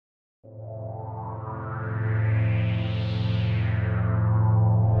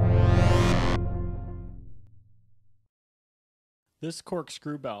This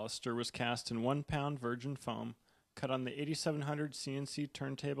corkscrew baluster was cast in 1-pound virgin foam, cut on the 8700 CNC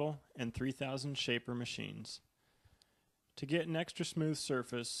turntable and 3000 shaper machines. To get an extra smooth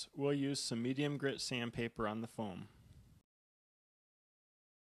surface, we'll use some medium grit sandpaper on the foam.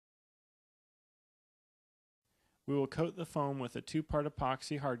 We will coat the foam with a 2-part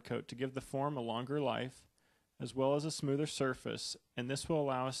epoxy hard coat to give the form a longer life, as well as a smoother surface, and this will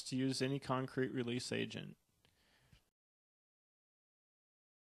allow us to use any concrete release agent.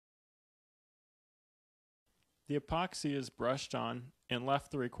 The epoxy is brushed on and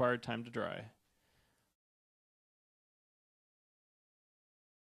left the required time to dry.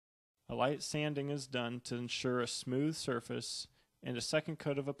 A light sanding is done to ensure a smooth surface, and a second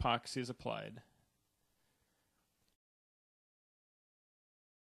coat of epoxy is applied.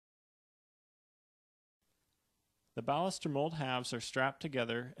 The baluster mold halves are strapped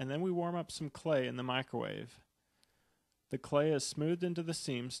together, and then we warm up some clay in the microwave. The clay is smoothed into the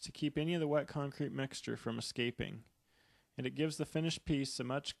seams to keep any of the wet concrete mixture from escaping, and it gives the finished piece a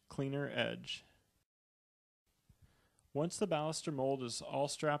much cleaner edge. Once the baluster mold is all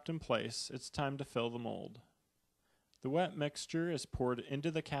strapped in place, it's time to fill the mold. The wet mixture is poured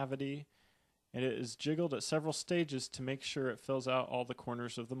into the cavity, and it is jiggled at several stages to make sure it fills out all the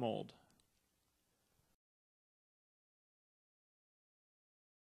corners of the mold.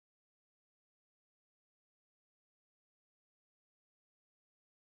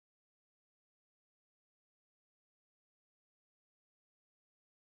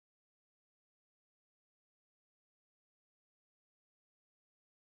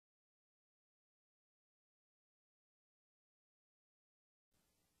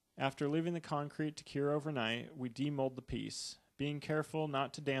 After leaving the concrete to cure overnight, we demold the piece, being careful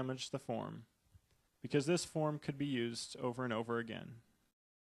not to damage the form, because this form could be used over and over again.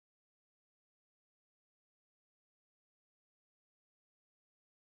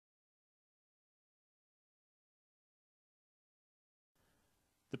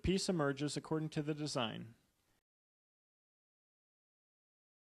 The piece emerges according to the design.